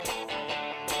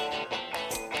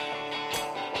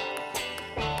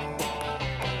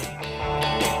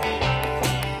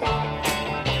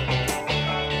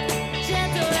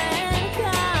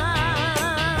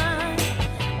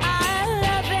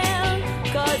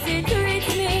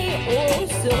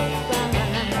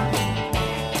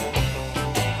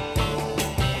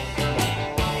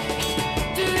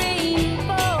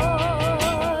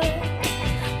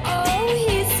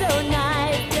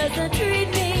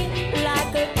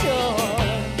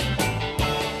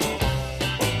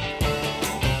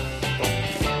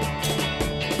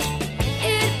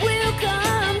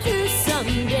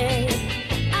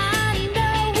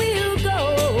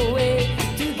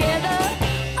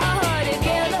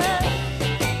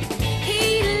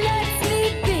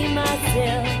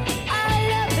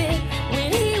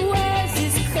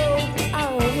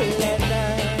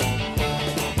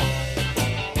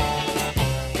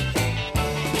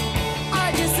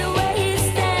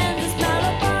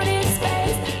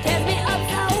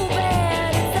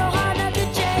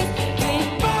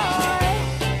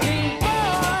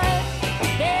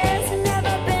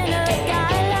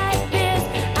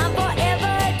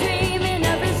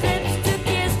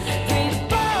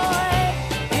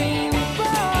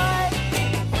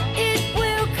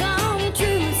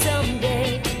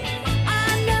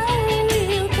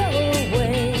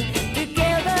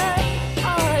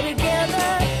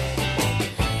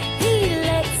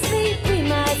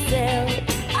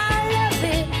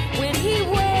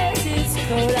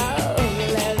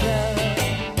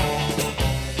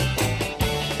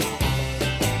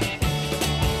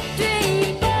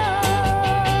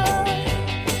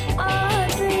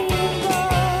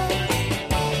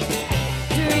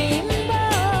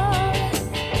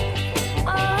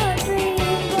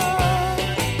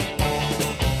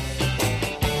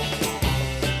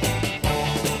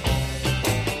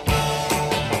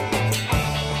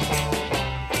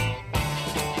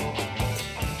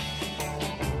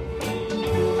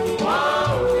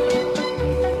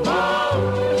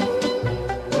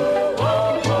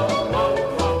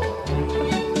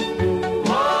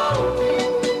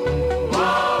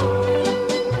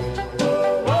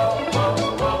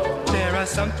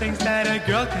things that a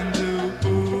girl can do.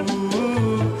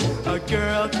 Ooh, a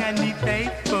girl can be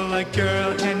faithful, a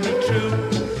girl can be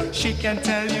true. She can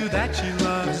tell you that she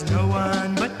loves no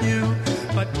one but you.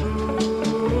 But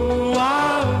ooh,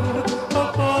 wow,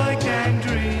 a boy can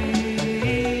dream,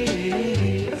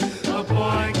 a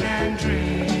boy can dream.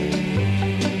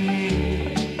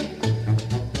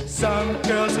 Some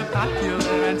girls are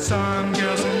popular and some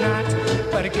girls are not,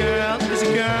 but a girl is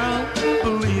a girl,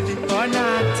 believe it or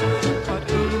not.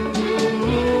 But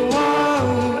ooh, wow,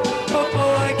 a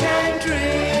boy can dream.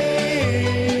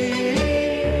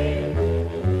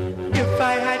 If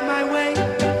I had my way,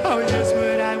 oh here's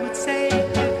what I would say.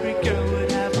 Every girl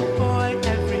would have a boy,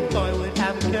 every boy would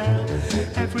have a girl.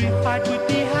 Every heart would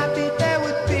be happy, there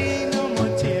would be no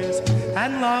more tears,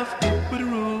 and love would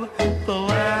rule the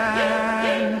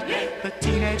land. The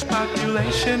teenage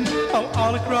population, oh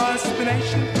all across the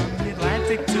nation, from the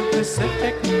Atlantic to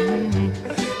Pacific,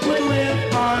 would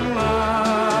live on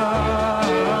love.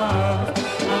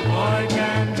 A boy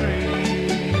can dream.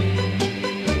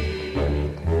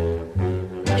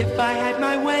 If I had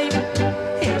my way,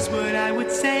 here's what I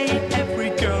would say. Every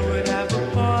girl would have a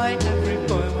boy, every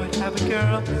boy would have a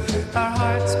girl. Our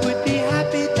hearts would be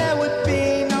happy, there would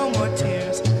be no more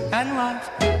tears, and love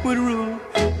would rule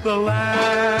the land.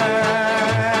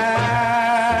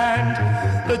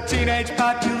 The teenage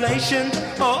population,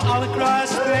 oh all across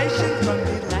the nation, from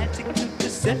the Atlantic to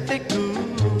Pacific,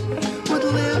 would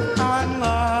live on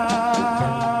love.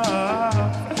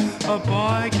 A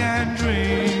boy can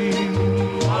dream.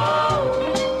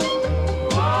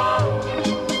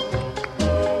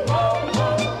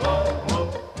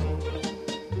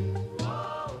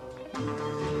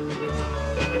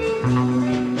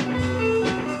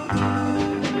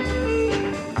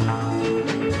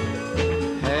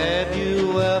 Have you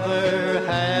ever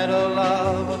had a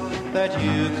love that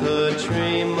you could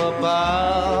dream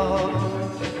about?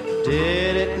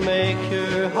 Did it make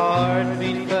your heart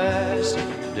beat fast?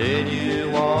 Did you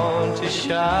want to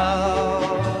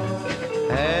shout?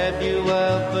 Have you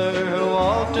ever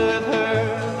walked with her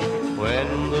when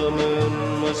the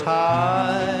moon was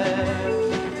high?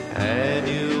 Have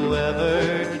you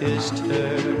ever kissed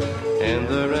her in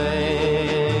the rain?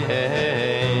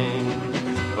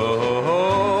 Oh,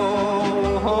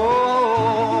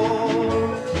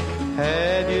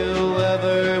 have you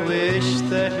ever wished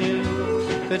that you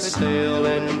could sail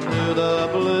into the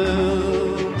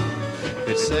blue,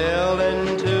 could sail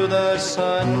into the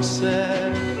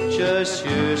sunset, just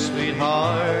your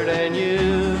sweetheart and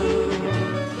you?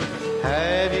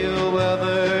 Have you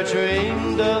ever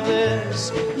dreamed of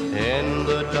this in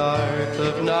the dark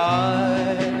of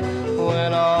night,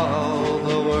 when all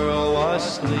the world was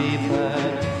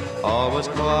sleeping, all was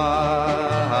quiet?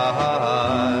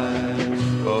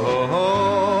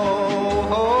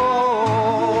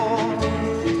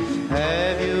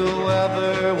 Have you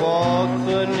ever walked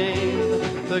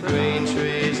beneath the green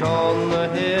trees on the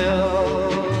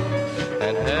hill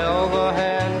and held the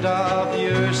hand of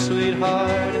your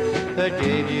sweetheart that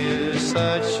gave you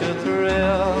such a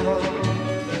thrill?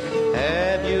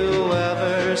 Have you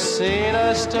ever seen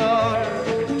a star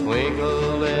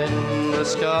twinkle in the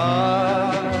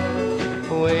sky,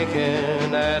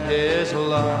 winking at his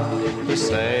love the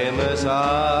same as I?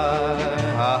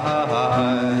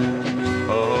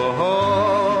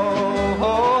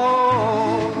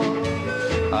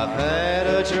 I've had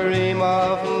a dream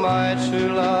of my true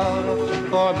love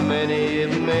for many,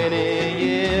 many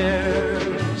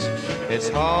years. It's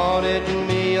haunted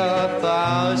me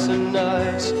 1,000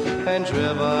 nights and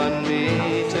driven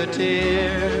me to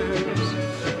tears.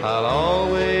 I'll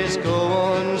always go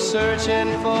on searching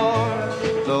for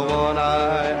the one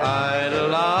I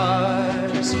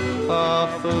idolize, a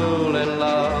fool in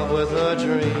love with a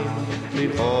dream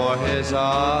before his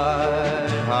eyes.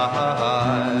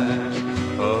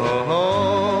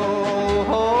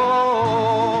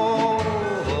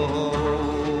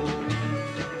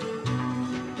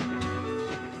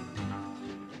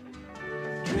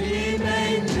 Dream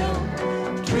angel,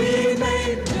 dream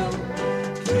angel,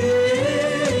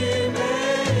 dream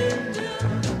angel,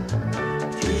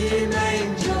 dream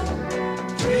angel,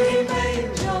 dream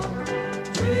angel,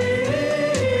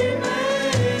 dream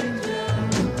angel.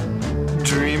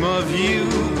 Dream of you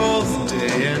both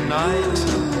day and night.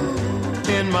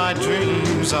 In my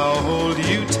dreams I'll hold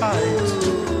you tight.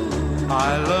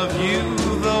 I love you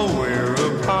though we're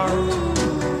apart.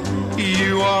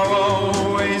 You are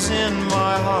always in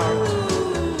my heart.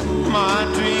 My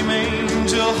dream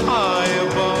angel high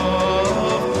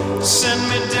above. Send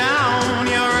me down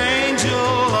your angel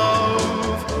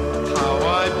love. How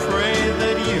I pray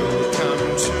that you'll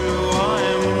come true.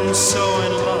 I'm so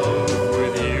in love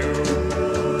with you.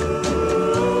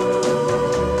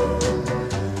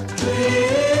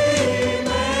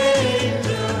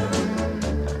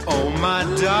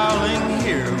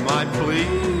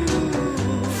 believe,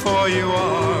 for you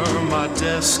are my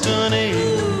destiny.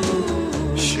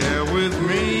 Share with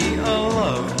me a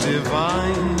love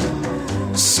divine.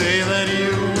 Say that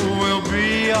you will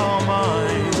be all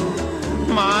mine.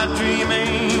 My dream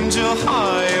angel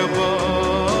high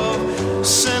above.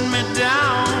 Send me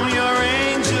down your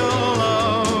angel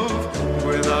love.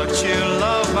 Without your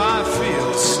love I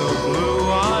feel so blue.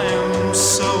 I am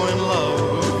so in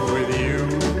love with you.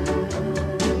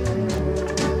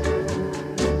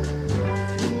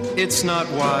 It's not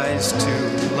wise to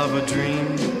love a dream,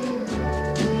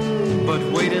 but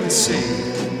wait and see.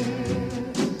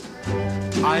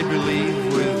 I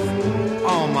believe with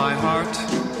all my heart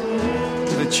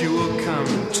that you will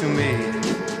come to me.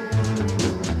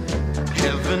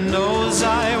 Heaven knows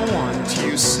I want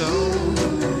you so.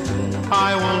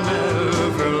 I will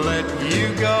never let you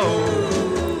go.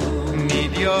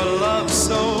 Need your love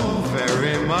so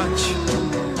very much.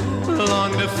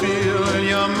 Long to feel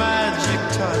your magic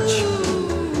touch.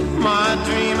 My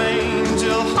dream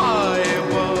angel high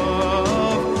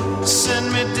above. Send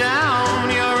me down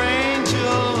your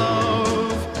angel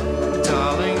love.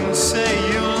 Darling, say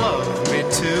you love me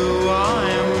too. I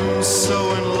am so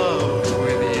in love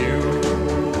with you.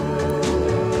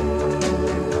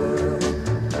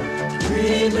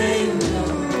 Dream angel,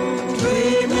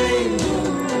 dream angel,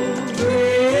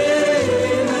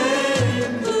 dream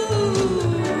angel,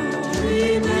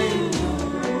 dream angel,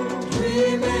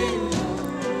 dream angel,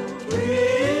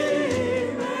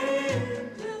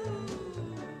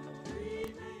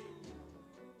 dream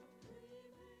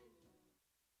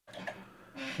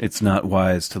It's not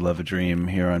wise to love a dream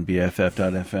here on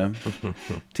BFF.FM.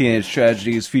 Teenage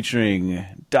Tragedies featuring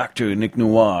Dr. Nick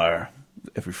Noir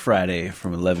every Friday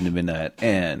from 11 to midnight,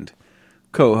 and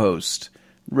co-host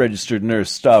registered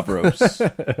nurse Stavros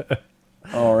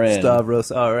RN.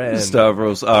 Stavros RN.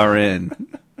 Stavros RN.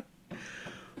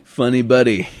 Funny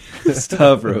buddy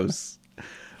Stavros.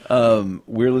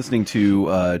 We're listening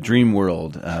to Dream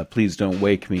World, Please Don't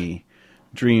Wake Me,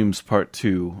 Dreams Part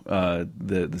 2,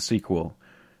 the sequel.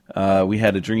 We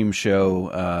had a dream show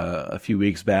a few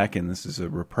weeks back, and this is a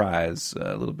reprise,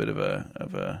 a little bit of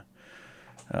a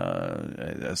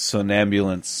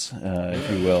somnambulance,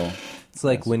 if you will. It's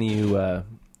like when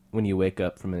you wake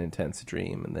up from an intense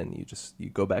dream and then you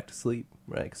go back to sleep,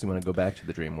 right? Because you want to go back to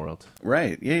the dream world.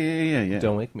 Right? Yeah.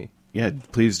 Don't wake me. Yeah,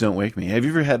 please don't wake me. Have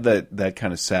you ever had that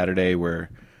kind of Saturday where,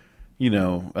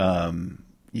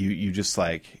 you just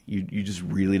you just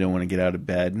really don't want to get out of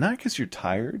bed, not because you're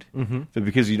tired, but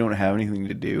because you don't have anything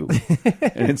to do,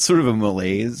 and it's sort of a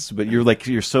malaise. But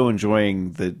you're so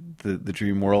enjoying the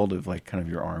dream world of kind of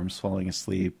your arms falling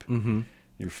asleep,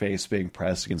 your face being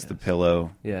pressed against the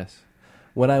pillow. Yes.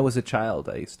 When I was a child,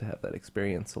 I used to have that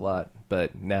experience a lot,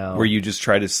 but now Where you just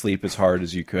try to sleep as hard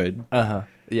as you could.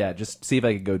 Yeah, just see if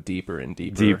I could go deeper and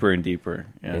deeper, Deeper and deeper.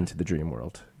 Yeah. into the dream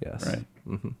world. Yes. Right.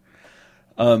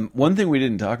 One thing we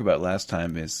didn't talk about last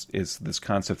time is this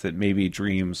concept that maybe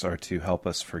dreams are to help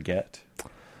us forget.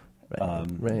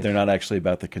 Right. They're not actually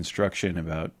about the construction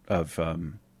of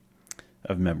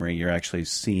memory. You're actually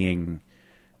seeing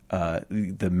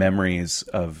the memories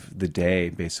of the day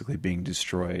basically being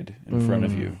destroyed in front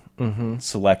of you,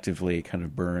 selectively kind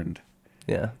of burned.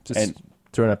 Yeah, just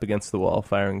thrown up against the wall,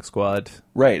 firing squad.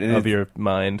 Right, and of your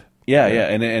mind. Yeah,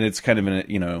 and it's kind of an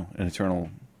eternal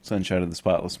sunshine of the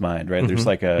spotless mind, right? There's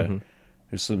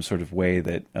there's some sort of way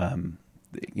that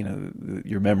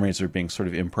your memories are being sort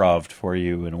of improved for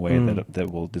you in a way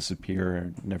that will disappear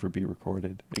and never be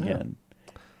recorded again.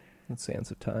 That's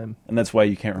Sands of Time. And that's why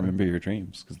you can't remember your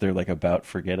dreams, because they're about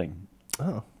forgetting.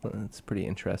 Oh, well, that's pretty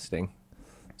interesting.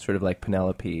 Sort of like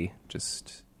Penelope,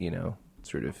 just,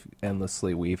 sort of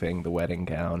endlessly weaving the wedding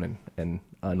gown and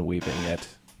unweaving it,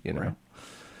 Right.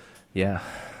 Yeah,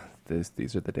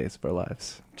 these are the days of our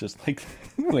lives. Just like,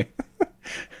 wait,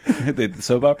 the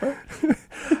soap opera?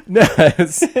 No,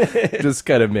 it's just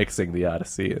kind of mixing the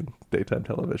Odyssey and daytime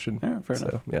television. Yeah, fair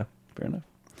enough. Yeah. Fair enough.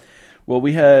 Well,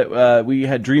 we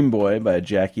had Dream Boy by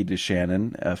Jackie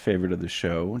DeShannon, a favorite of the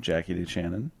show, Jackie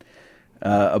DeShannon.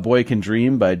 A Boy Can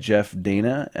Dream by Jeff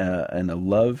Dana, and A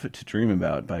Love to Dream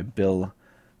About by Bill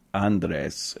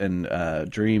Andres, and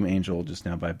Dream Angel just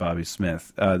now by Bobby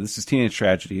Smith. This is Teenage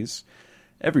Tragedies.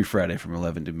 Every Friday from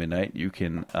 11 to midnight, you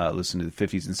can listen to the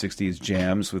 50s and 60s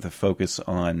jams with a focus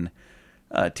on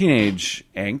teenage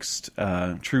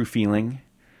angst, true feeling,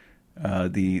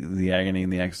 the agony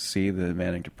and the ecstasy, the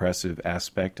manic depressive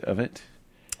aspect of it.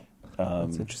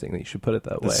 It's interesting that you should put it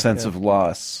that way. The sense of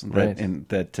loss Right.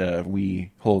 that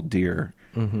we hold dear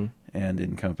and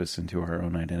encompass into our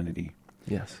own identity.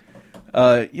 Yes.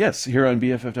 Yes, here on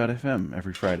BFF.FM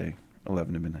every Friday,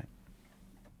 11 to midnight.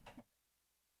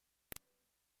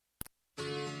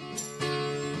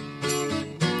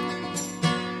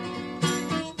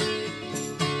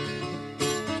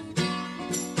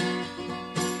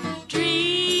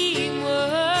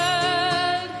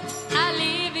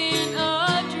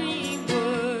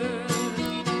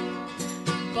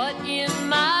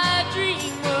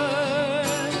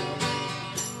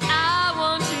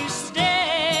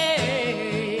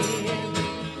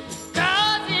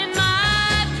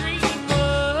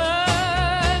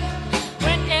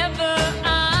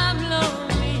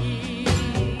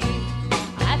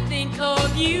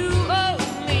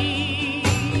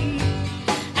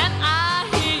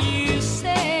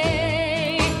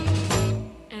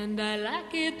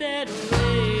 that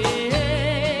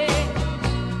way.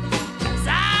 'Cause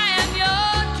I am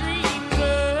your dream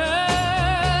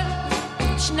girl,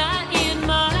 each night in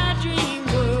my dream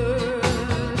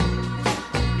world.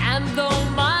 And though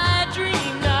my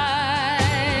dream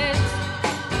nights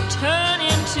turn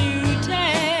into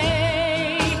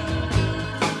day,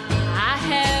 I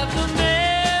have the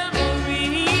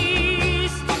memories,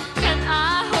 and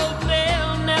I hope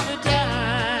they'll never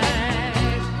die.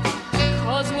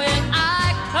 'Cause when I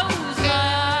close my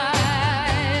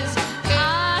eyes,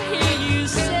 I hear you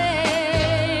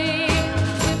say,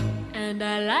 and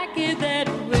I like it that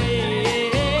way.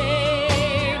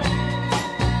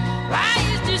 I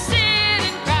used to sit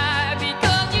and cry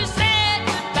because you said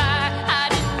goodbye. I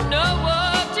didn't know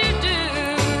what to do.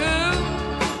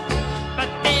 But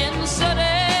then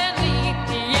suddenly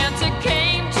the answer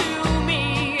came to me.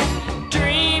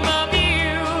 Dream of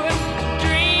you,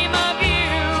 dream of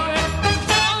you.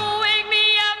 Don't wake me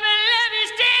up and let me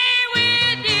stay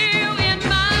with you in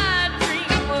my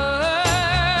dream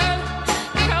world.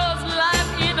 'Cause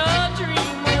life in a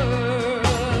dream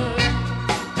world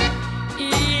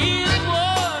is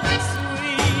warm and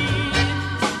sweet,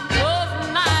 both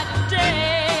night and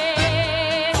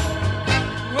day.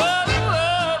 Whoa,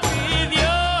 whoa, with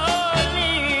your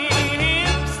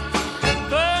lips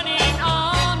burning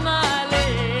on my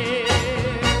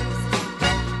lips,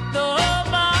 the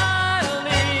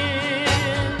violins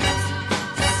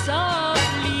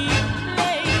softly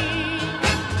play,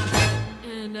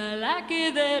 and I like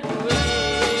it that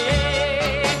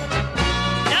way.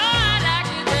 No, I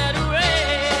like it that way.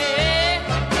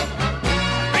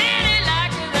 Really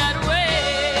like it that way.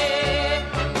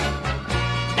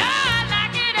 No, I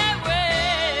like it that way.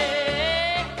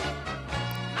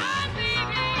 My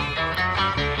baby.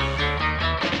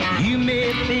 You may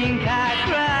think I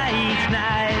cry each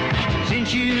night since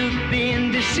you've been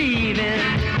deceiving,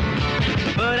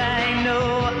 but I know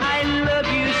I love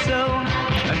you so,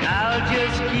 and I'll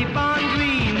just keep on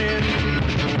dreaming.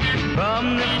 From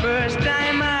the first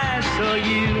time I saw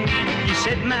you, you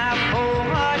set my whole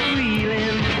heart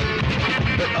reeling.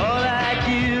 But all I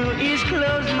do is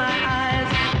close my eyes,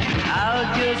 and I'll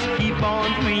just keep on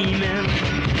dreaming.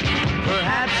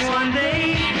 Perhaps one day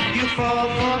you fall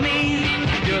for me,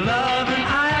 your love and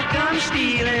I'll come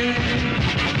stealing.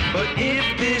 But if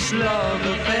this love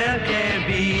affair can't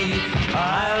be,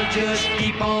 I'll just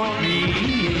keep on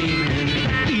dreaming.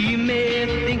 You may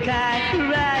think I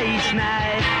cry each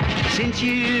night since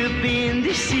you've been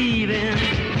deceiving,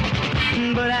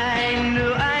 but I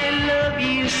know I love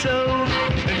you so,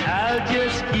 and I'll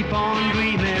just keep on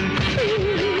dreaming.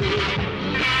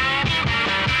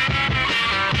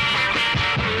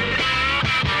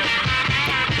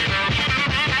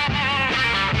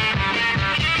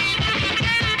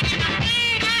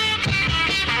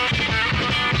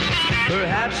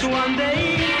 Perhaps one day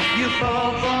you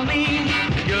fall for me,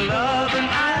 your love and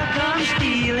I'll come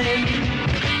stealing.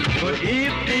 But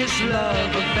if this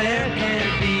love affair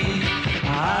can't be,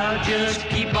 I'll just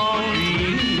keep on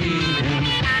dreaming.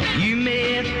 You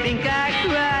may think I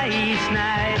cry each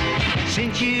night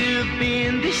since you've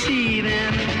been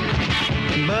deceiving,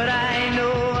 but I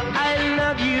know I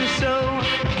love you so,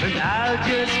 and I'll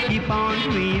just keep on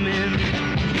dreaming.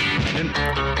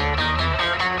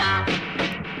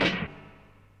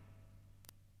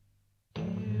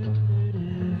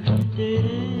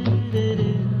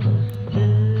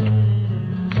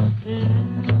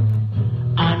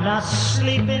 I'm not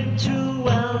sleeping too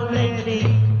well lately.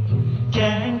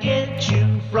 Can't get you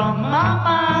from my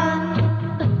mind.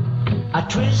 I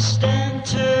twist and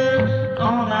turn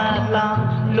all night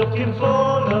long, looking for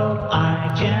love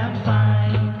I can't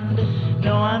find.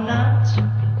 No, I'm not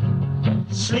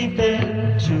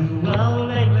sleeping too well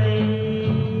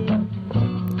lately.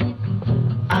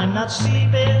 I'm not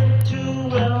sleeping too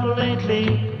well lately.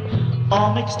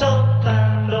 All mixed up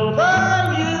and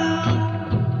over you.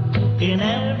 In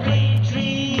every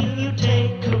dream you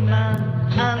take command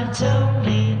and tell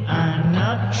me I'm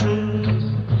not true.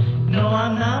 No,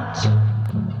 I'm not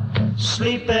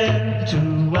sleeping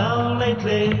too well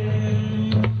lately.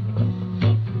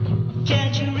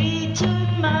 Can't you read to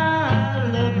my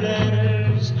love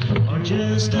letters, or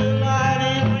just a line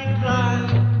in reply?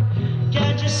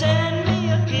 Can't you send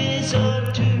me a kiss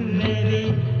or two,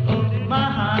 maybe? Oh, my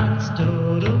heart's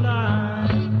total lie.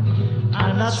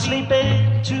 I'm not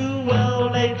sleeping too well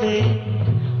lately,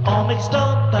 all mixed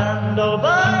up and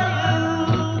over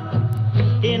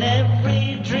you. In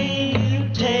every dream you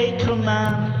take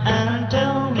command and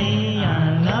tell me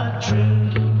I'm not true.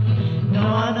 No,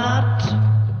 I'm not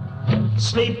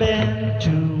sleeping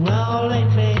too well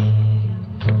lately.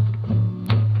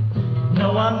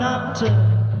 No, I'm not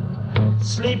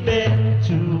sleeping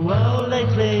too well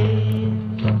lately.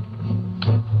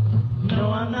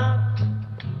 No, I'm not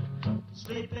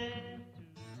sleeping.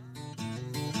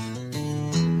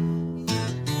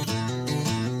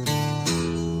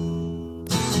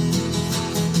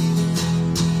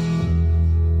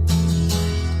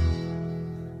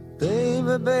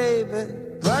 Baby, baby,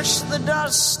 brush the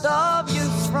dust of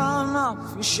youth from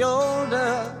off your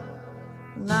shoulder.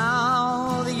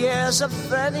 Now the years of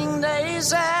fretting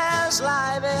days as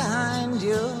lie behind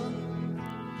you.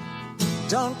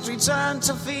 Don't return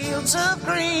to fields of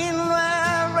green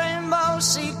where rainbow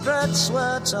secrets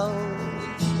were told.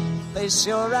 Face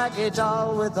your ragged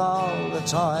doll with all the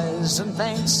toys and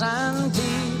paints and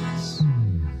deeds.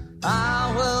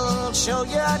 I will show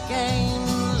you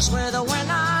games where the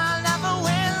winner never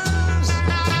wins.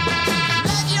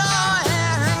 Let your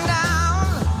hair hang down,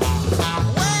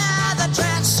 wear the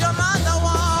dress your mother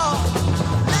wore.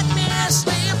 Let me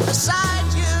sleep beside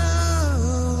you.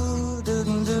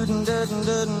 Doodin' doodin' doodin'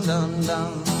 doodin' dum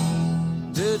dum,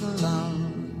 doodin' dum.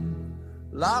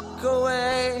 Lock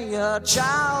away your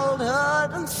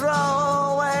childhood and throw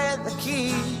away the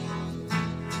key.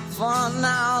 For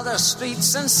now the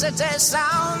streets and city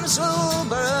sounds will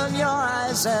burn your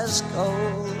eyes as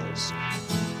coals.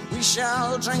 We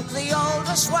shall drink the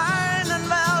oldest wine and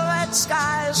velvet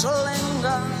skies will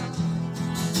linger.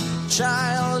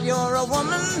 Child, you're a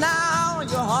woman now,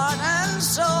 your heart and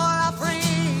soul are free.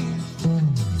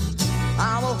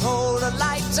 I will hold a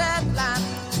lighted lamp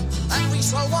and we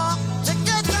shall walk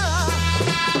together.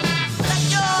 Let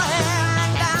your hair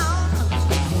hang down,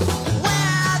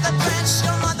 wear the dress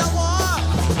your mother wore.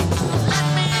 Let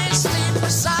me sleep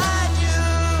beside you.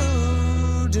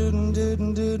 Doodin'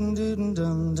 doodin' doodin' doodin'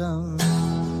 dum dum,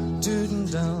 doodin'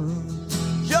 dum.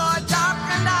 Your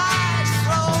darkened eyes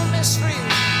throw mystery,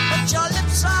 but your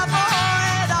lips are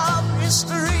void of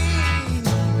history.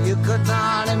 You could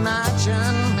not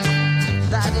imagine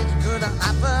that it could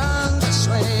happen this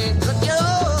way, could you?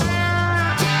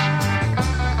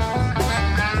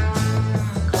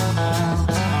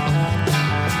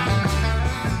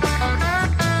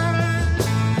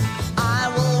 I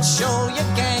will show you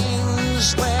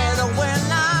games where the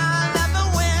winner never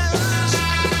wins.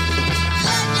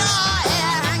 Let your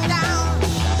hair hang down,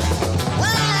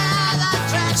 wear the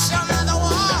dress your mother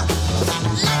wore.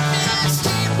 Let me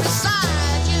sleep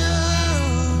beside you.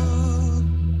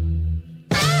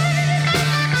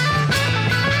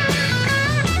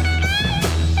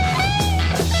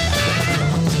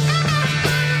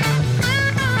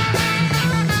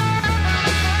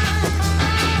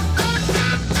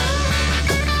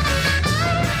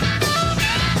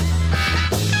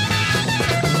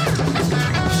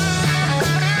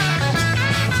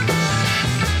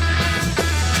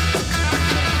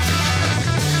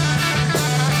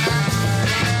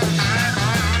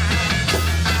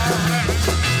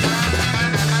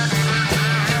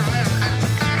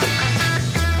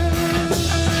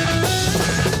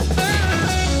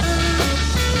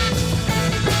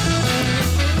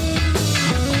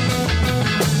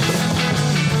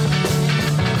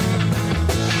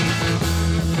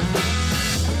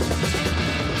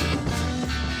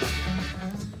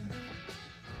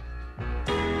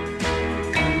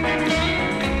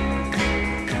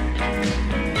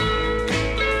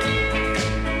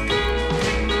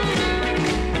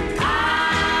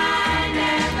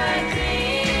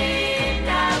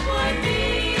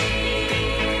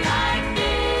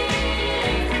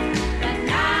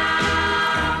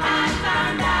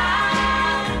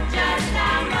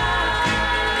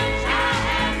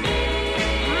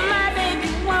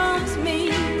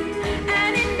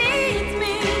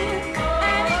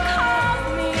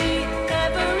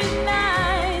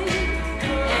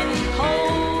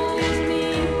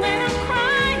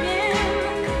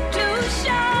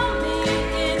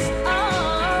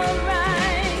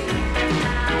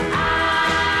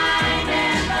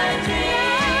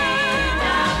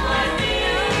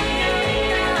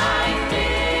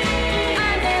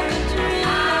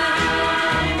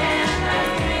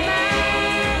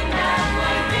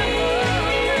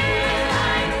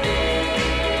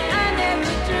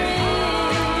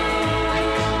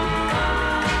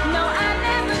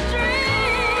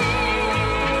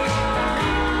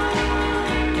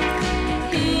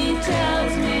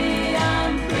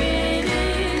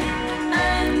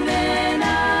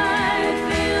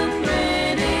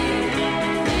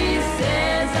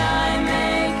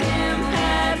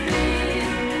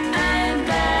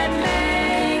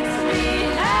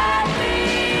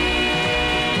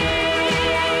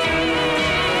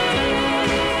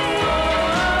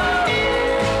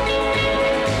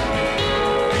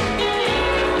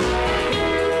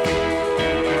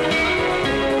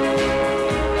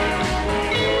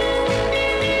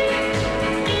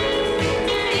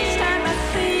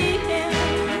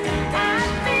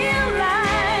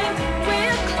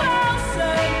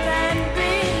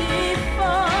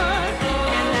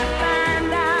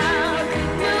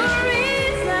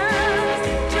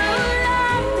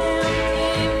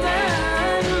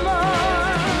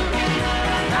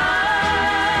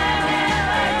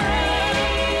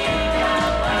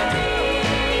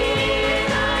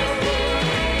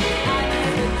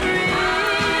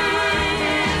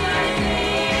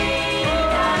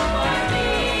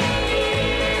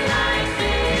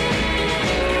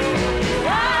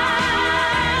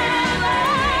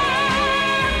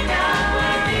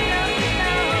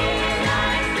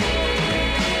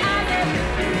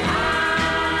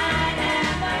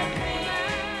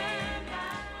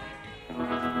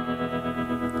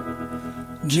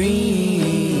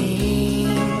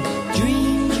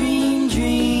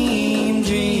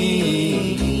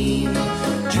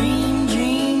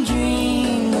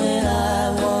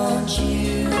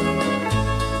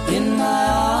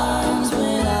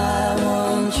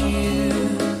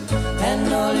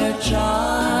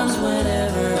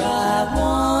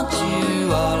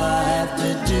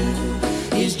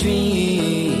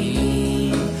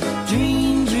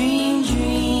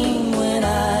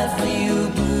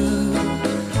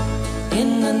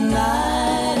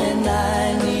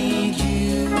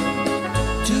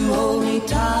 to hold me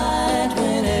tight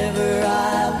whenever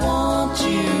I want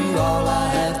you. All I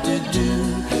have to do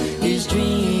is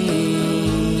dream.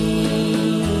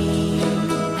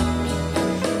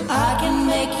 I can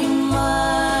make you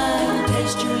mine,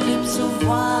 taste your lips of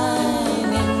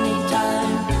wine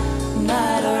anytime,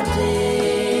 night or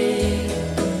day.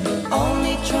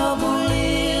 Only trouble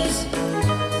is,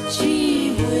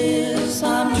 gee whiz,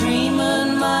 I'm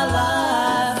dreaming my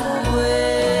life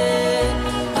away.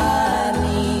 I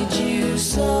need you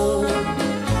so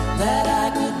that I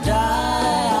could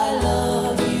die. I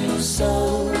love you so,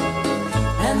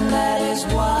 and that is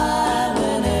why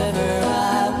whenever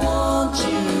I want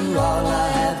you, all I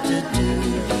have to do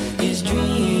is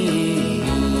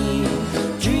dream.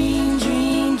 Dream,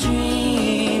 dream,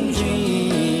 dream,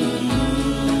 dream.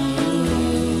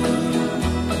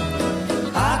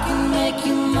 I can make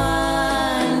you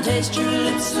mine, taste your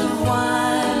lips of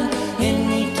wine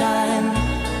anytime,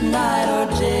 night or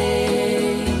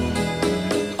day.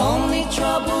 Only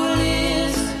trouble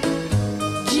is,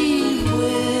 gee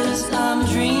whiz, I'm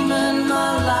dreaming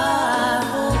my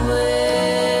life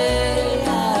away. I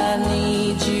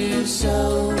need you so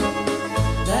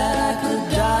that I could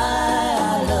die.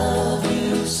 I love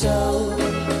you so,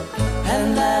 and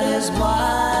that is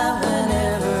why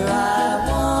whenever I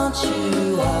want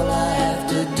you, all I have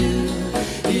to do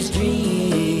is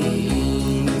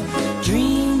dream.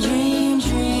 Dream, dream,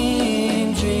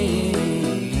 dream,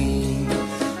 dream.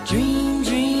 Dream,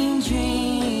 dream,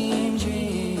 dream,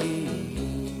 dream.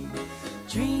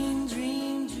 Dream,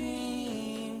 dream,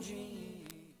 dream, dream.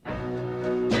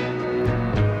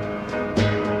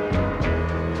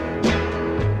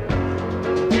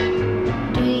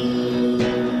 Dream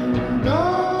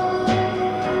boy,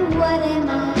 what am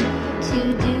I to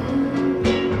do?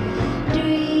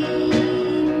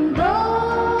 Dream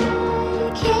boy,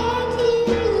 can't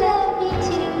you love me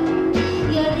too?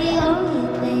 You're the only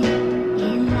thing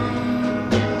in life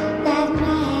that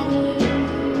matters.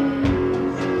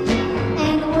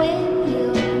 And when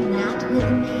you're not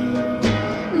with me,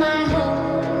 my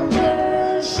whole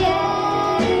world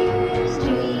shatters.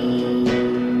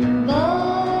 Dream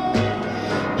boy,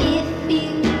 if you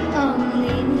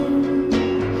only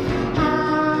knew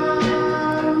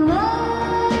how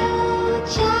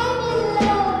much I'm in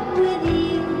love with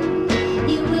you,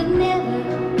 you would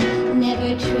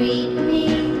never treat me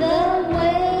the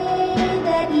way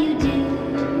that you do.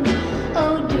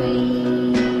 Oh,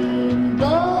 dream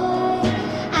boy,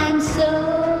 I'm so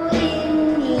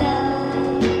in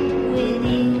love with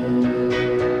you.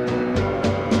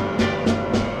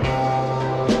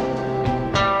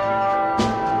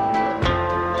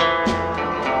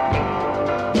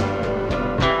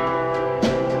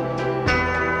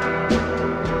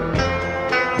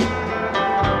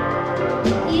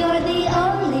 You're the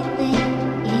only thing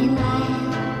in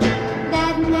life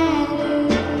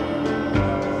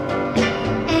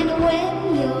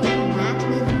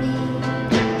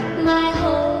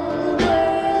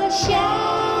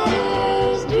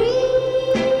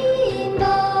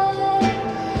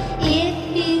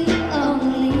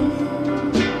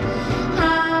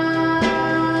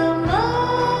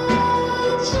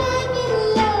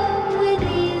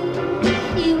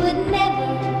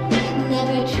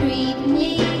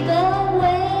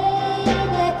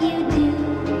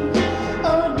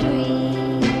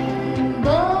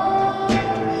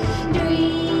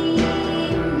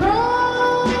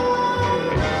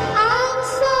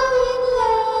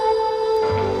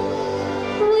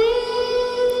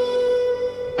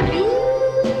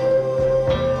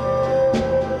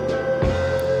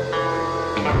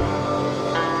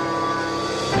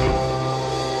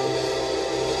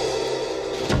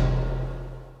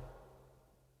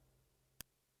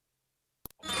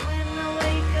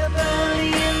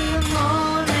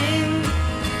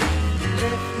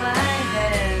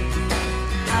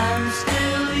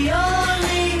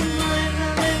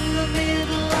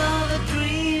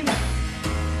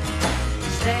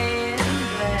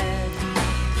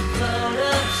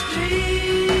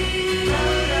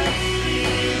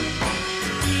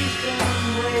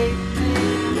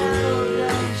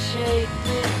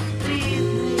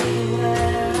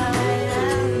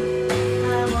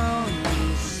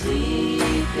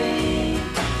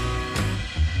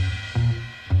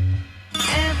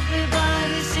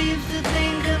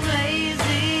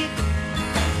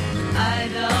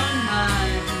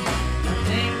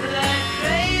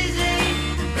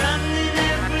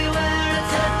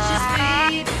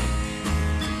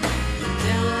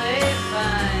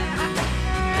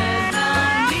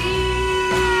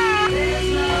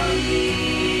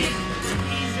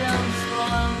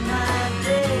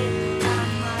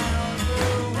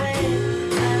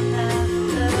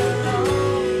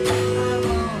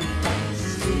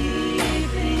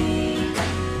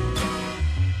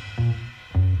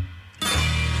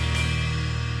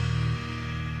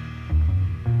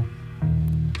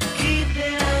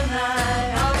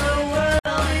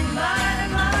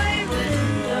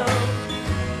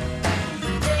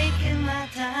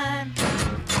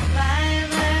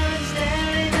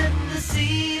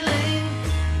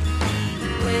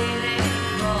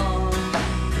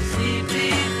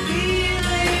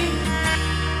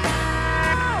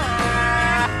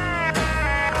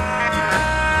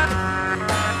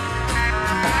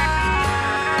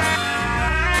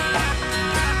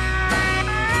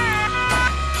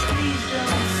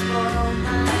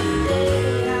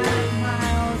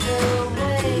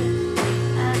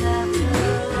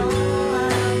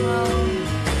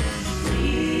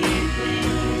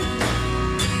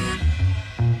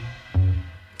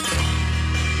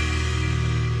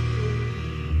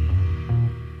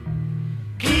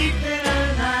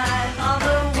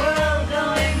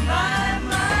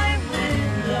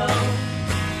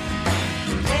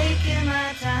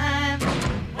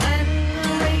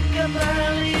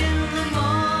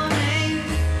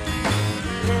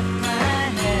left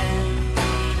my hand.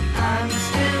 I'm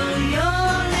still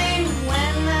yawning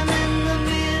when I'm in the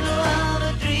middle of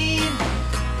a dream.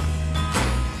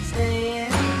 Stay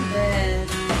in bed,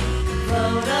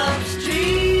 float upstream.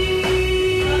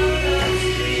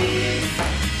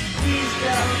 Please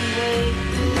don't wake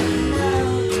me, no,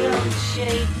 don't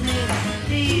shake me,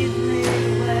 leave me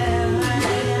where I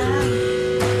am.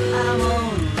 I'm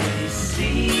only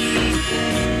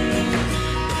sleeping.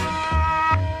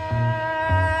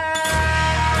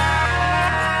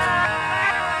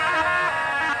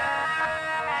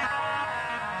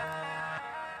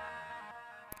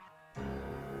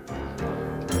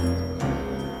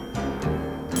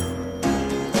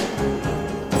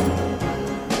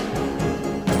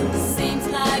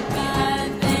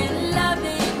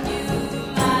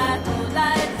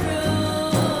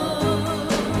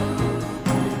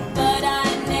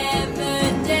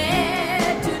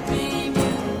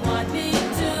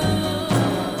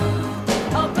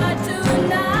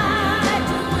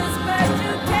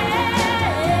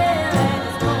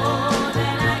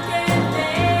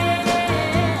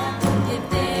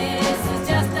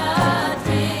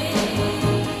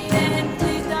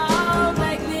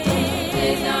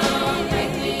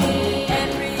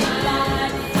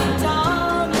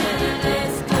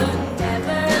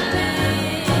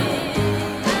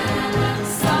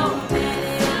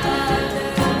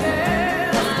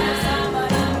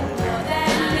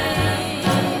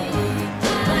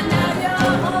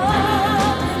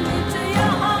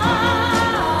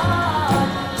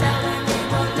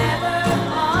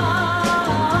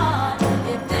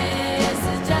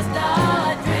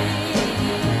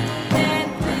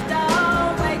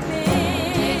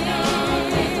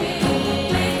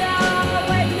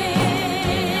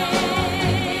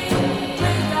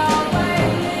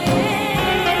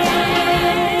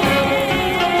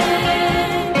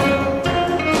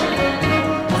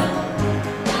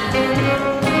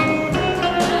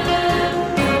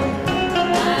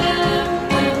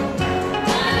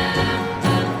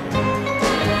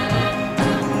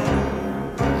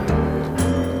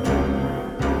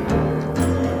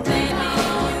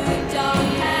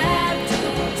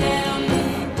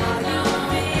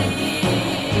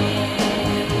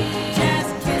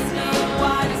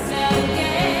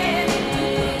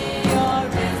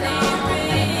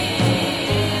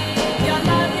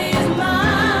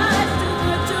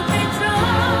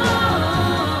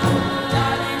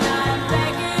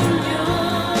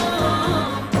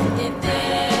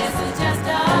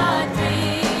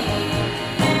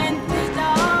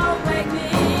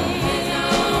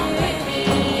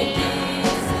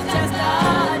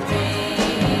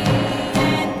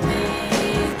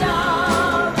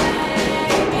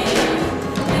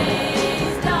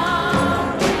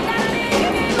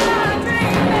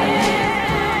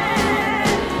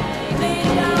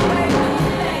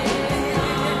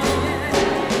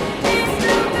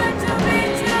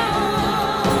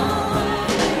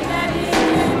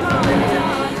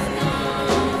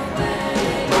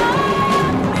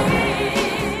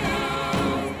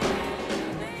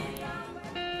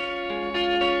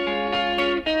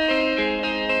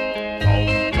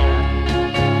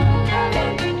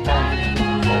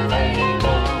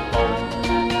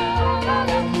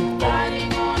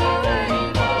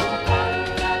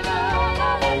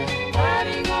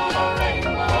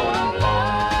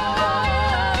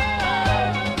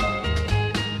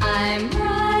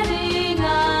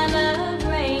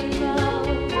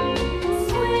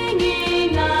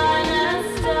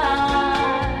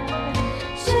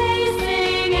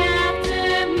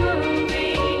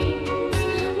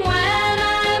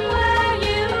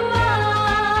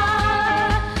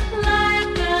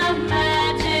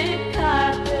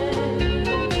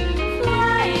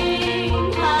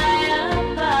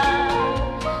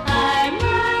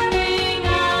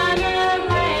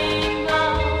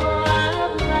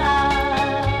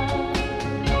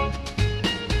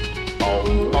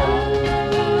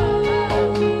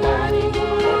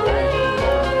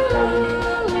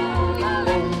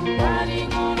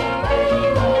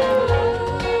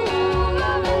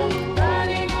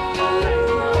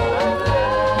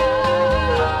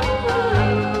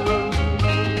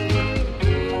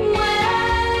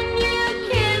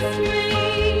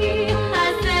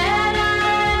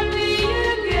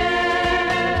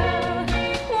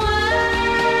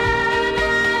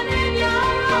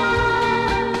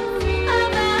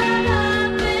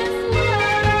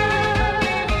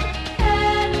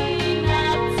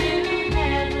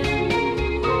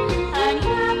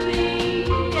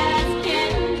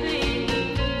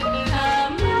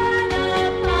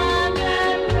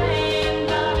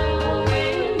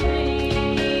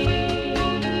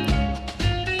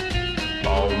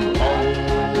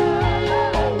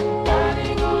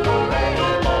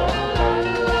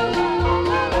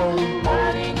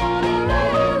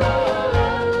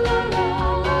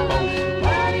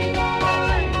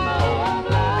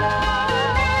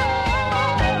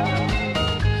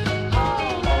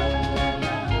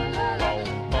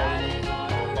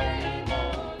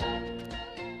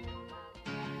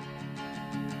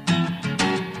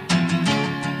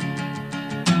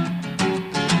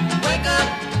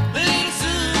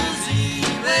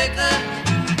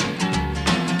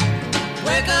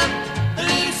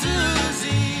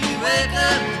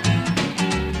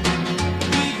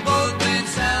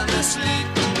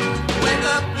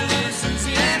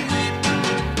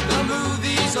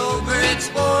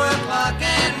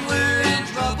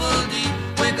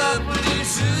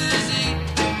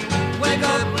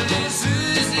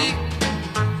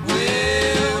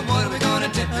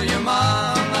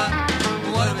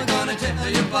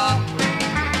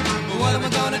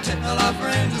 tell our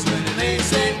friends when they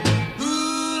say,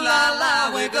 ooh la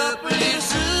la, wake up little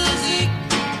Susie,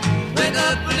 wake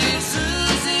up little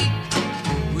Susie.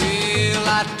 Well,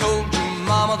 I told your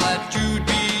mama that you'd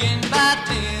be in by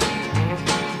 10.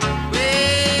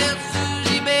 Well,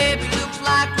 Susie, baby, looks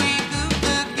like we goofed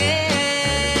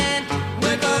again.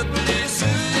 Wake up little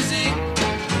Susie,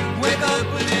 wake up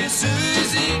little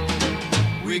Susie,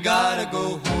 we gotta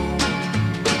go home.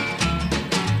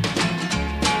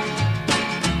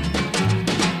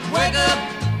 Wake up,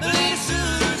 little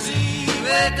Susie,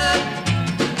 wake up.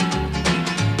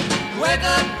 Wake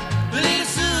up, little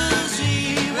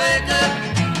Susie, wake up.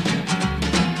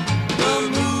 The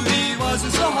movie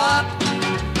wasn't so hot,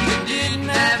 it didn't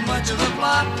have much of a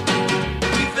plot.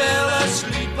 We fell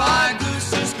asleep, our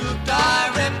goose is cooked,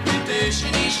 our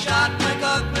reputation is shot. Wake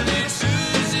up, little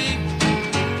Susie,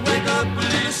 wake up,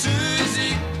 little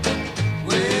Susie.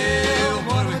 Well,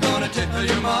 what are we gonna tell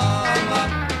your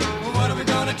mama? What are we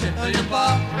gonna tell your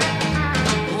pop?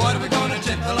 What are we gonna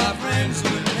tell our friends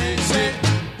when they say,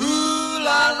 ooh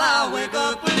la la, wake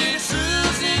up little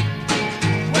Susie,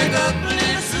 wake up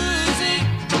little Susie,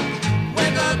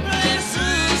 wake up little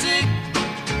Susie.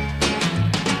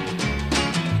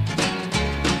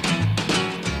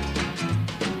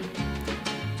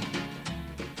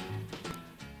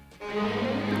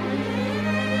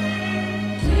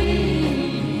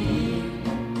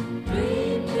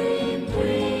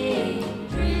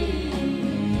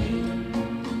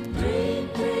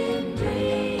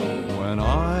 When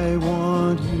I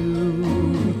want you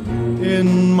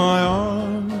in my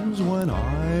arms, when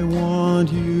I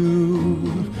want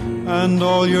you and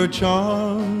all your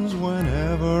charms,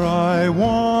 whenever I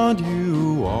want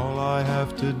you, all I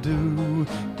have to do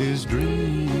is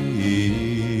dream.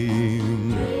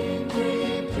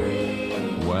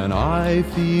 When I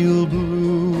feel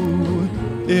blue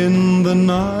in the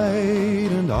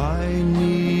night and I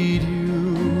need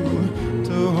you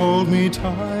to hold me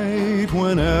tight,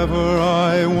 whenever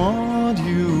I want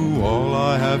you, all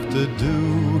I have to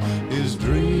do is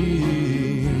dream.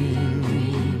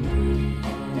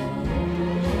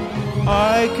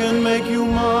 I can make you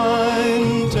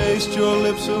mine, taste your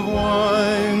lips of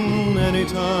wine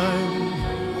anytime,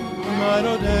 night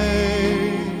or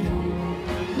day.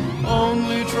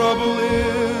 Only trouble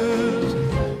is,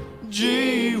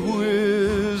 gee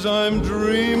whiz, I'm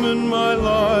dreaming my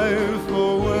life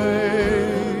away.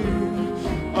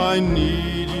 I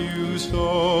need you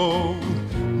so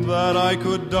that I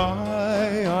could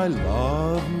die. I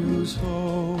love you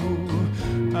so,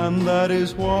 and that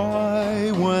is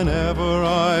why whenever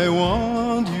I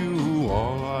want you,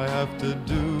 all I have to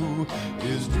do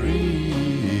is dream.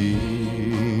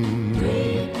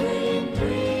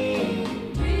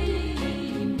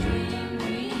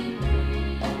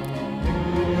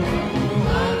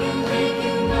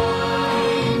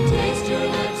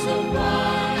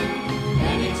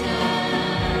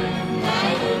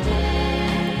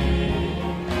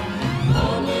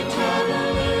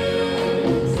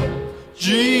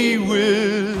 Gee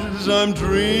whiz, I'm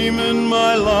dreaming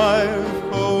my life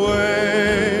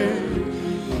away.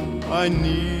 I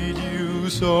need you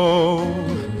so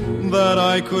that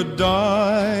I could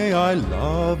die. I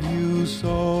love you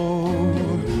so,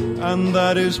 and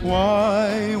that is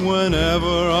why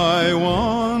whenever I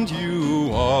want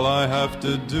you, all I have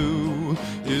to do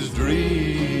is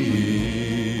dream.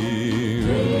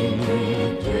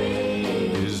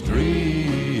 Is dream.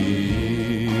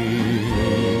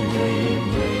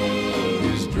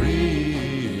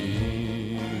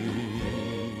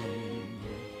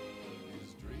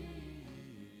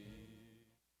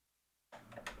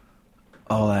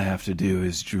 All I have to do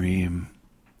is dream.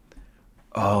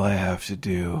 All I have to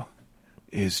do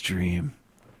is dream.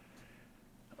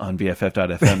 On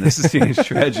BFF.FM, this is Teenage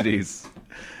Tragedies.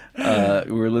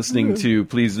 We're listening to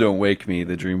Please Don't Wake Me,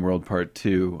 The Dream World Part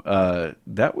 2.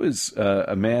 That was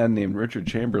a man named Richard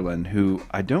Chamberlain, who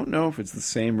I don't know if it's the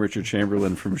same Richard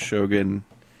Chamberlain from Shogun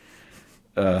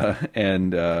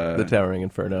and... The Towering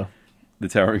Inferno. The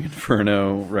Towering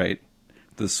Inferno, right.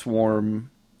 The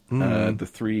Swarm... the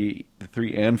three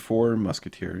and four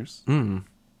Musketeers.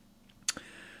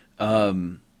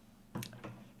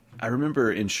 I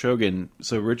remember in Shogun,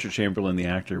 so Richard Chamberlain, the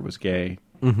actor, was gay.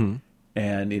 Mm-hmm.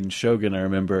 And in Shogun, I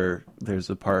remember there's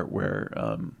a part where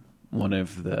one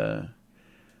of the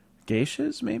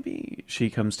geishas, maybe, she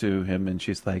comes to him and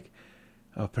she's like,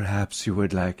 oh, perhaps you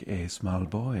would like a small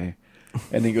boy.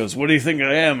 And he goes, what do you think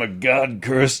I am, a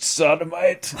god-cursed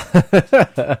sodomite?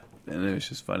 And it was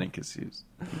just funny because he's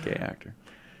a gay actor.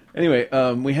 Anyway,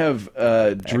 we have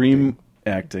dream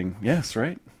acting. Yes,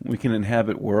 right? We can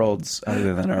inhabit worlds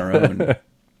other than our own.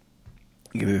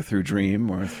 either through dream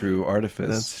or through artifice.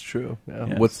 That's true. Yeah.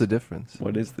 Yes. What's the difference?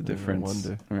 What is the difference?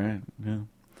 wonder. Right.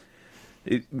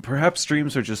 Yeah. Perhaps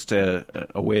dreams are just a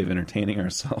way of entertaining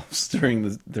ourselves during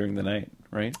the night,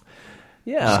 right?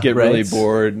 Yeah, Just get right. really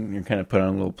bored and you kind of put on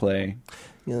a little play.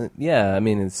 Yeah, I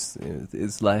mean,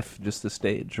 is life just a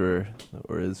stage, or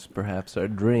is perhaps our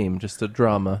dream just a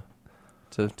drama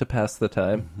to pass the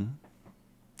time?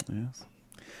 Mm-hmm. Yes.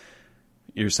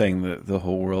 You're saying that the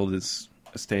whole world is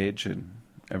a stage and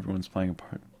everyone's playing a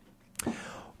part.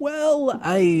 Well,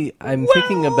 I'm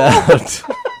thinking about.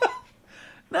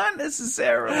 Not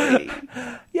necessarily.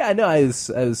 Yeah, no, I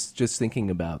was just thinking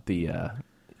about the,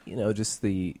 just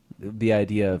the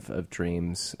idea of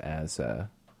dreams as a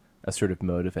sort of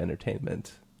mode of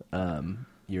entertainment.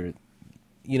 Your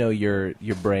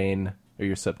brain or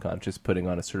your subconscious putting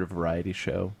on a sort of variety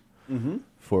show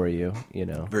for you.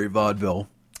 Very vaudeville.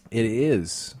 It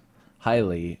is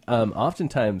highly,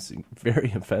 oftentimes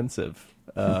very offensive.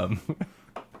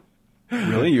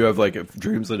 Really, you have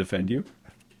dreams that offend you?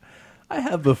 I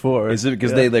have before. Is it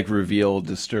because they reveal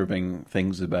disturbing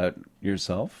things about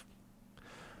yourself?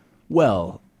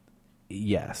 Well,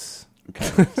 yes.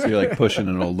 Okay. So you're pushing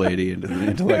an old lady into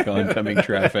oncoming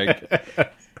traffic.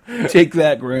 Take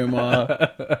that,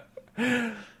 Grandma.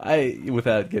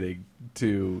 Without getting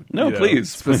too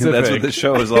please. specific. That's what the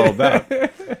show is all about.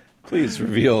 Please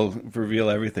reveal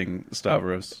everything,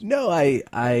 Stavros. No,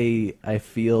 I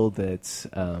feel that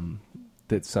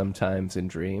that sometimes in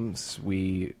dreams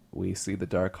we see the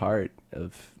dark heart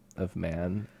of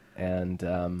man, and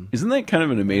isn't that kind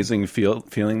of an amazing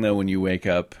feeling though when you wake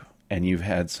up and you've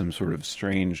had some sort of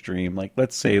strange dream?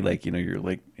 Let's say you're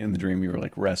in the dream you were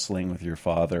wrestling with your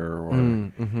father,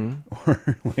 or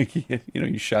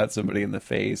you shot somebody in the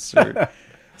face, or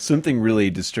something really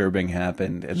disturbing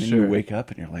happened, and then you wake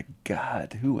up and you're like,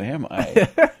 God, who am I?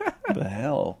 What the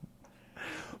hell?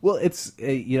 Well, it's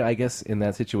I guess in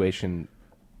that situation,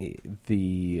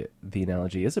 the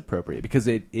analogy is appropriate because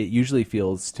it usually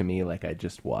feels to me like I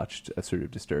just watched a sort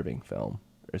of disturbing film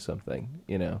or something,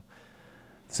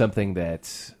 something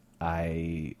that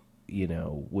I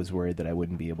was worried that I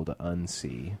wouldn't be able to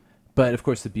unsee. But of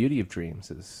course, the beauty of dreams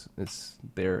is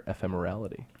their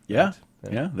ephemerality. Yeah,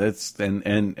 yeah. That's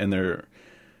and they're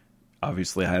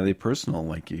obviously highly personal.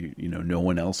 No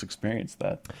one else experienced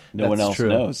that. No one else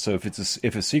knows. So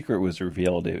if a secret was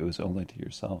revealed, it was only to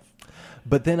yourself.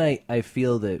 But then I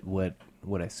feel that what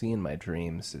I see in my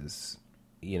dreams is,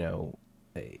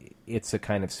 it's a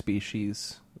kind of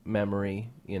species memory.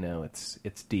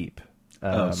 It's deep.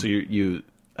 So you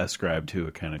ascribe to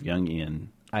a kind of Jungian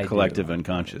collective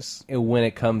unconscious. When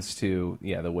it comes to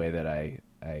the way that I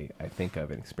think of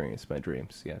and experience my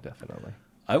dreams, yeah, definitely.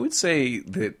 I would say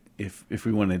that if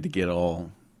we wanted to get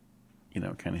all,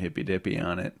 kind of hippy dippy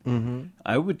on it,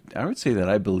 I would say that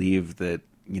I believe that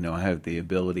I have the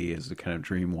ability as a kind of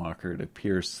dream walker to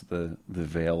pierce the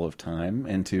veil of time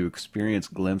and to experience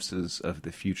glimpses of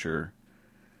the future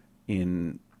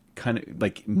in kind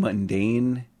of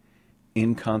mundane,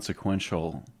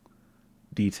 inconsequential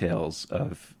details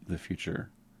of the future.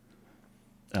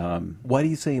 Why do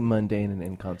you say mundane and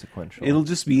inconsequential? It'll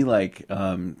just be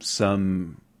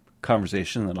some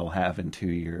conversation that I'll have in 2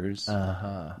 years.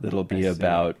 That'll be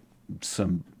about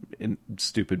some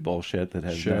stupid bullshit that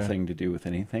has nothing to do with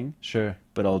anything. Sure.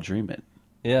 But I'll dream it.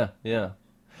 Yeah, yeah.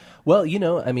 Well,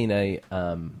 I mean,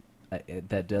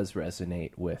 that does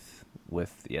resonate with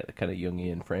the kind of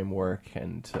Jungian framework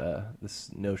and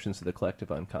this notions of the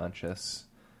collective unconscious.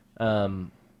 I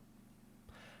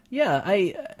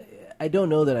don't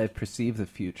know that I've perceived the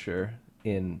future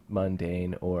in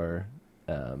mundane or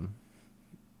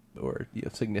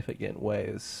significant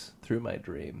ways through my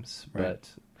dreams, but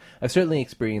I've certainly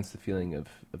experienced the feeling of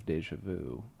deja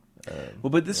vu.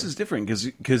 But this is different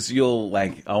because you'll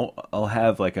I'll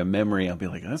have a memory. I'll be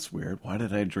like, that's weird. Why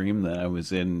did I dream that I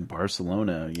was in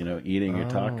Barcelona? Eating a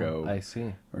taco. I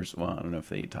see. Or I don't know if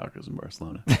they eat tacos in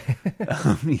Barcelona.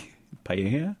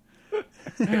 Paella.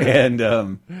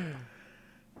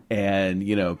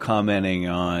 And commenting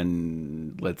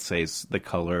on, let's say, the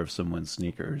color of someone's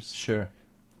sneakers. Sure.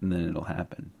 And then it'll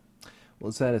happen. Well,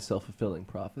 is that a self-fulfilling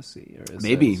prophecy, or is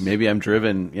maybe I'm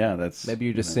driven? Yeah, that's maybe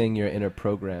you're just seeing your inner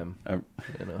program. A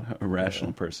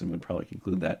rational person would probably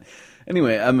conclude that.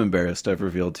 Anyway, I'm embarrassed. I've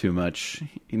revealed too much.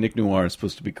 Nick Noir is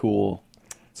supposed to be cool.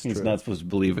 He's not supposed to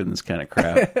believe in this kind of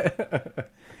crap.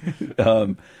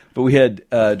 But we had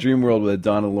Dream World with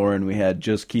Donna Lauren. We had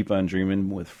Just Keep on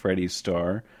Dreaming with Freddie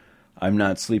Starr. I'm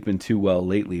Not Sleeping Too Well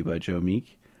Lately by Joe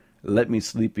Meek. Let Me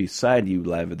Sleep Beside You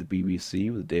live at the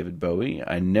BBC with David Bowie.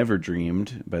 I Never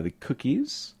Dreamed by the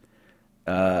Cookies.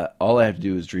 All I Have to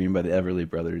Do Is Dream by the Everly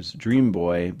Brothers, Dream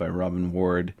Boy by Robin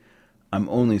Ward, I'm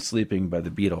Only Sleeping by the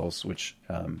Beatles, which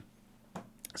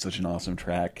such an awesome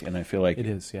track, and I feel like It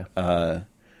is, yeah.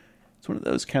 It's one of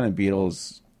those kind of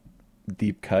Beatles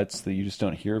deep cuts that you just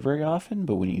don't hear very often,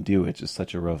 but when you do, it's just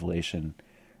such a revelation.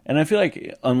 And I feel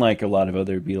like, unlike a lot of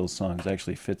other Beatles songs, it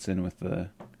actually fits in with the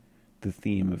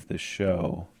theme of the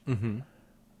show.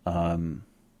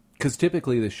 Because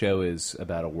typically the show is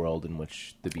about a world in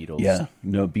which the Beatles... Yeah,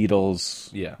 no Beatles,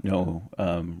 Yeah. no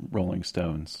Rolling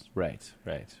Stones. Right.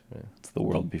 Yeah. It's the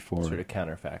world before. Sort of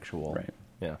counterfactual. Right.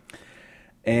 Yeah.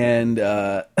 And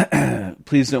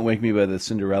Please Don't Wake Me by the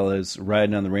Cinderellas,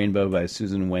 Riding on the Rainbow by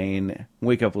Susan Wayne,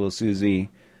 Wake Up Little Susie,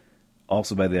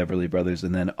 also by the Everly Brothers,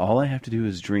 and then All I Have to Do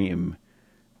Is Dream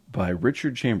by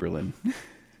Richard Chamberlain,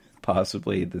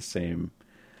 possibly the same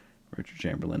Richard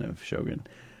Chamberlain of Shogun.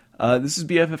 This is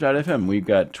BFF.FM. We've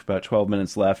got about 12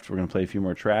 minutes left. We're going to play a few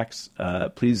more tracks.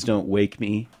 Please Don't Wake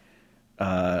Me.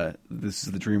 This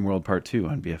is the Dream World Part 2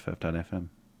 on BFF.FM.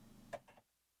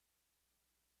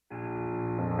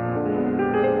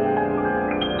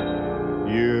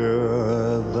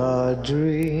 You're the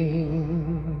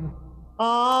dream of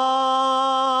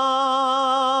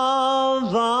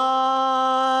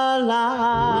a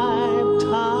lifetime,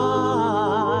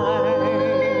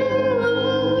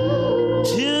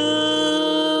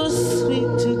 too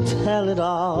sweet to tell it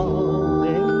all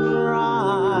in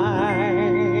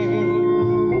rhyme.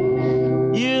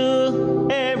 You're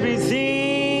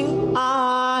everything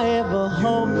I ever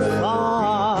hoped for.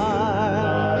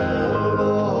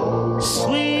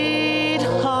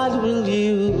 Sweetheart, will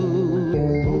you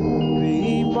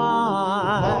be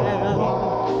mine?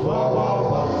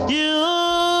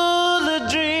 You're the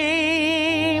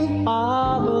dream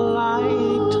of a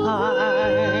lifetime,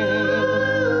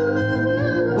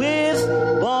 with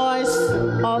voice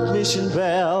of mission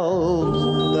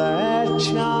bells that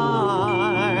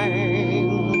chime,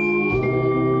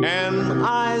 and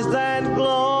eyes that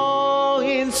glow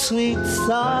in sweet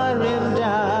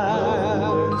surrender,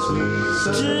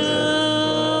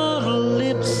 to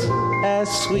lips as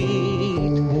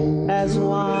sweet as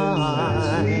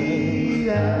wine.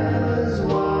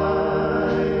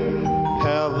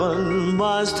 Heaven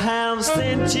must have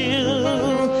sent you,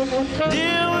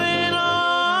 dear, when I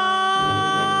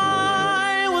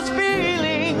was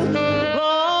feeling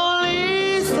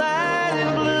lonely, sad,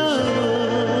 and blue.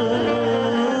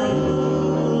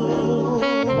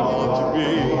 Want to be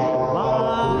my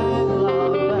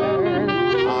lover,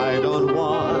 I don't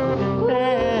want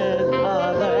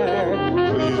another.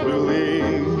 Please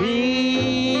believe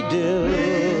me, do.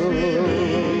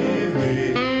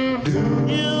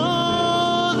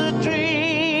 You're the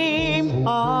dream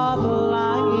of a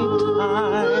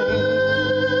lifetime.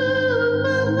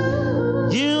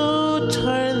 You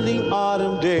turn the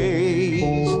autumn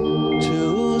days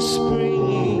to spring.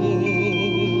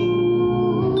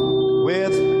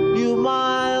 With you,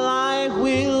 my life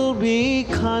will be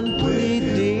complete,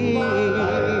 dear.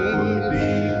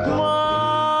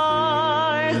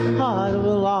 My heart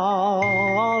will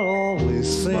always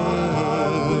sing.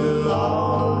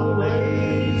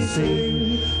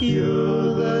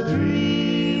 You're the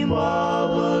dream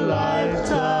of a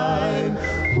lifetime.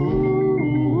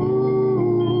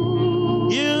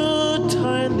 You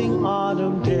turn the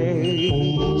autumn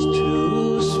days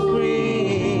to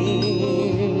spring.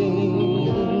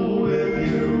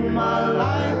 With you, my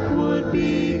life would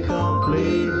be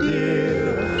complete,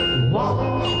 dear. My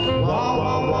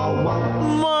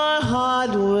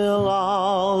heart will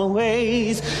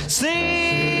always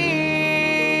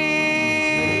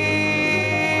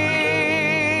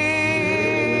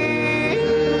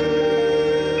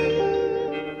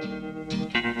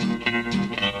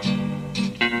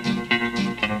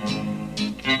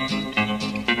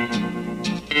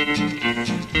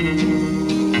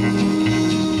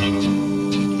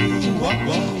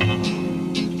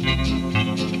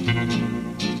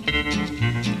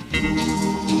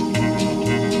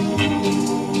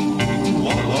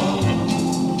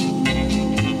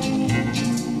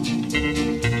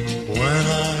When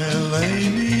I lay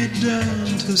me down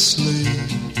to sleep,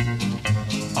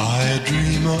 I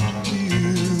dream of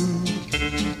you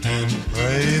and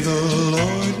pray the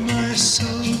Lord my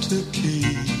soul to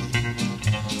keep.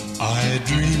 I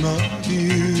dream of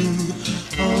you,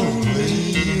 only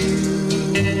you.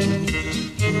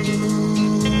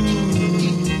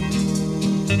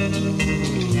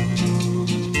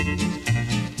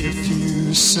 If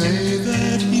you say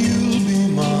that you'll be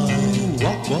mine,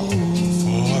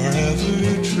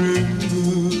 forever true,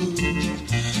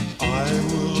 I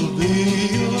will be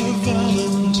your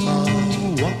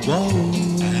Valentine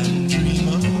and dream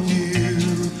of you.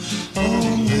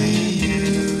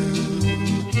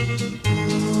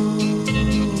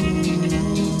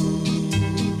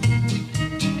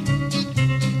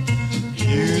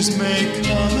 Years may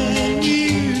come and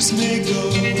years may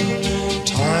go.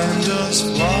 Time does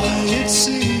fly, it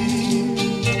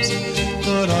seems.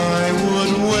 But I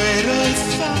would wait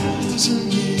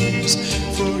 1,000 years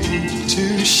for you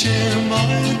to share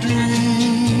my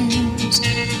dreams.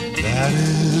 That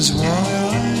is why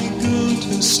I go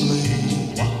to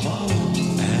sleep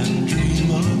and dream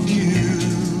of you,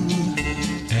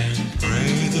 and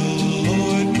pray the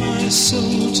Lord my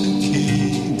soul to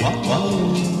keep,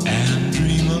 and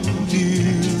dream of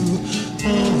you,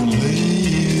 only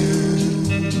you.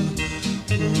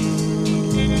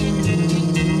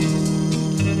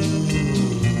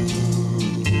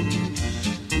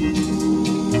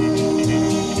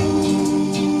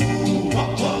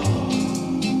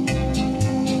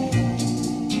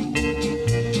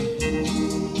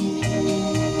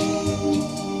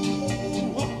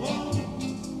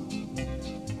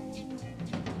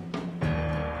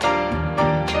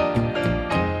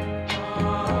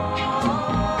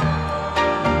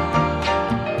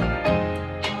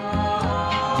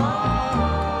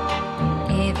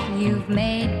 If you've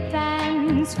made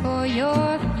plans for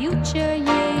your future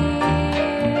years,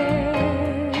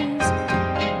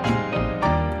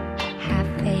 have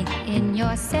faith in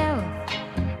yourself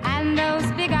and those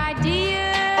big ideas.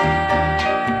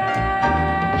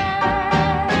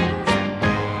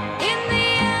 In the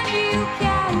end, you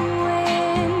can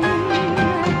win.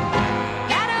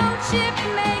 That old ship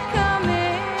may come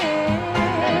in.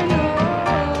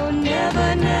 Oh,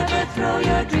 never, never throw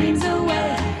your dreams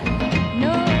away.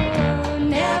 No,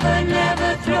 never,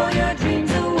 never throw your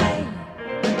dreams away.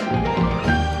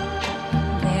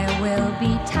 There will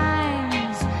be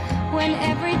times when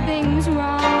everything's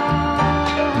wrong.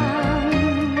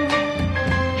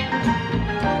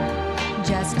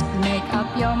 Just make up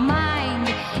your mind,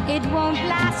 it won't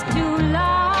last too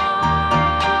long.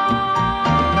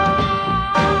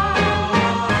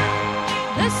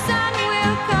 The sun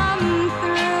will come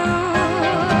through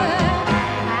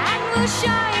and will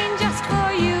shine just for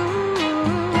you.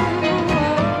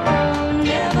 Oh,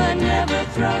 never, never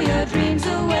throw your dreams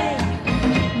away.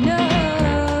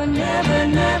 No, never,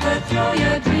 never throw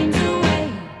your dreams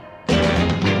away.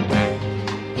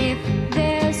 If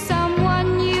there's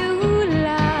someone you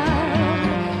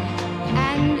love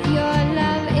and your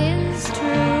love is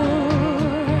true,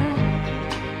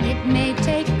 it may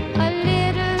take a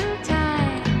little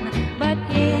time, but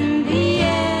in the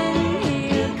end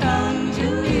he'll come to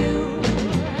you.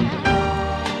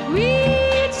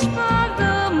 Reach for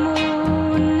the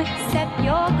moon, set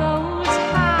your goals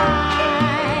high.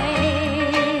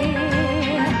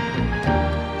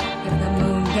 If the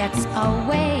moon gets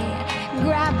away,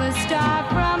 grab a star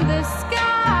from the sky.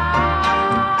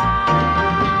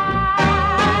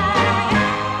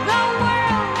 The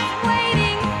world's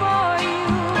waiting for you,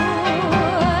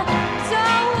 so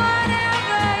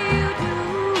whatever you do,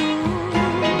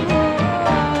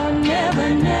 oh, never,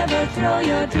 never throw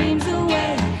your dreams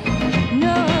away.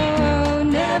 No,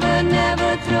 never,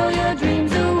 never throw your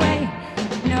dreams away.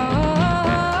 No,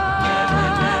 never,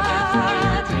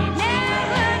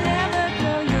 never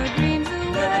throw your dreams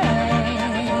away.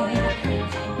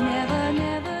 Never,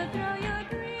 never throw your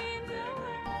dreams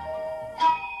away.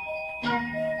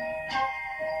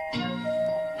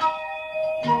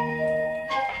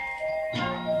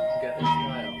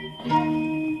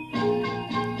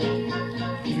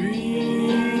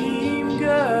 Dream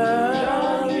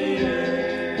girl,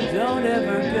 don't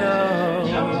ever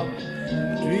go.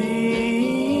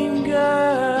 Dream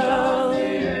girl,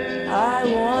 I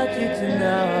want you to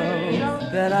know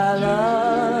that I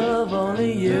love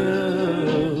only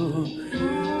you,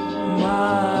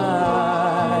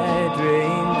 my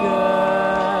dream girl,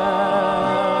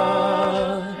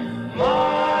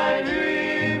 my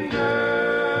dream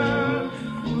girl.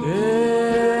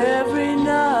 Every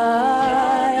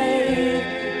night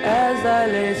as I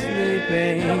lay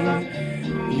sleeping,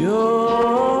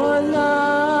 your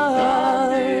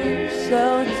love so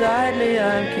tightly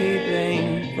I'm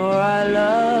keeping, for I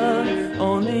love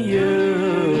only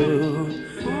you,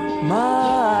 my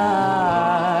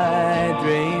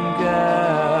dream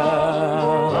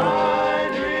girl.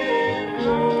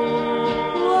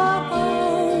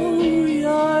 Whoa,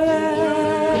 you're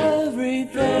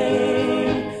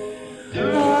everything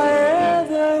I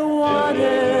ever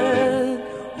wanted.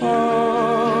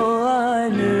 All I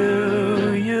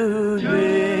knew you'd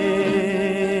be.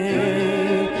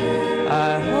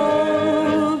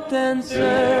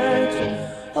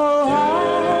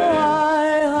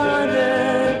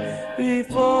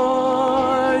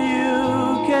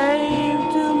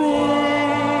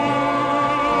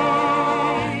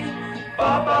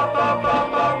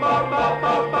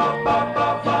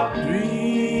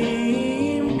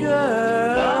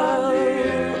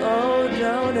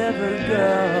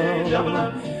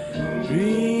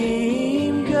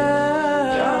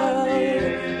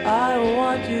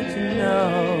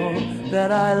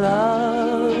 that I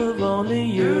love only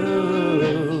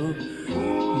you,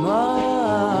 my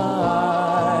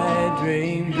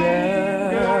dream girl.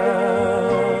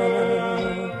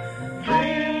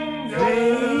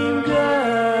 Dream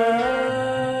girl.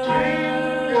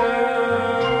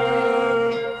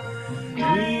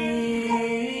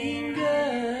 Dream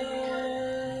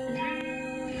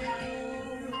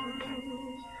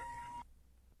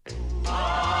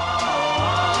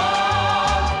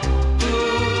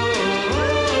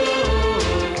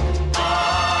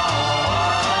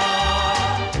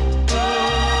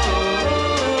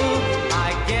I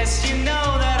guess you know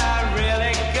that I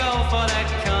really go for that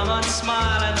come on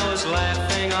smile and those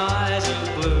laughing eyes of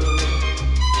blue.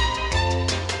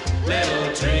 Little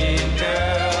dream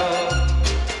girl,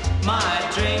 my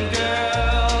dream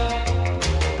girl.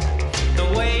 The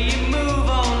way you move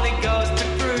only goes to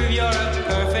prove you're a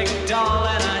perfect doll,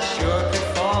 and I sure could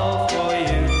fall for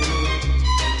you.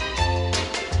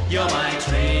 You're my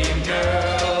dream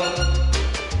girl,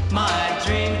 my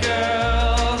dream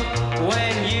girl.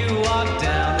 When you walk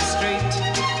down the street,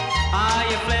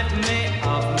 you flip me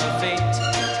off my feet.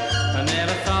 I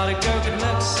never thought a girl could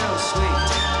look so sweet,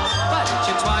 but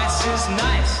you're twice as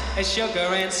nice as sugar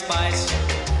and spice.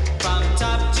 From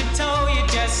top to toe, you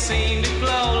just seem to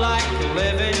glow like a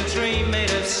living dream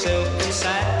made of silk and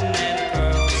satin and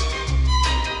pearls.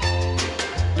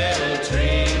 Little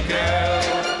dream girl,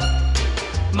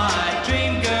 my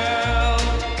dream girl.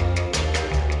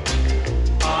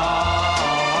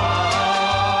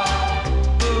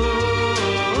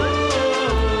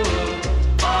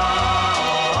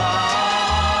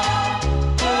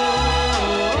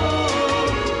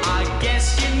 I guess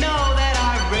you know that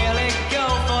I really go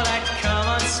for that come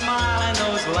on smile and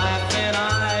those laughing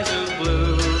eyes of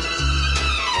blue.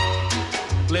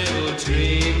 Little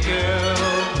dream girl,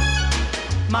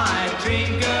 my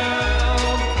dream girl.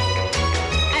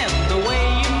 And the way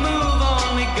you move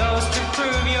only goes to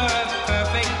prove you're a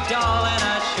perfect doll, and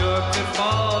I sure could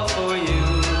fall for you.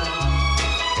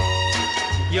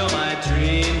 You're my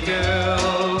dream girl.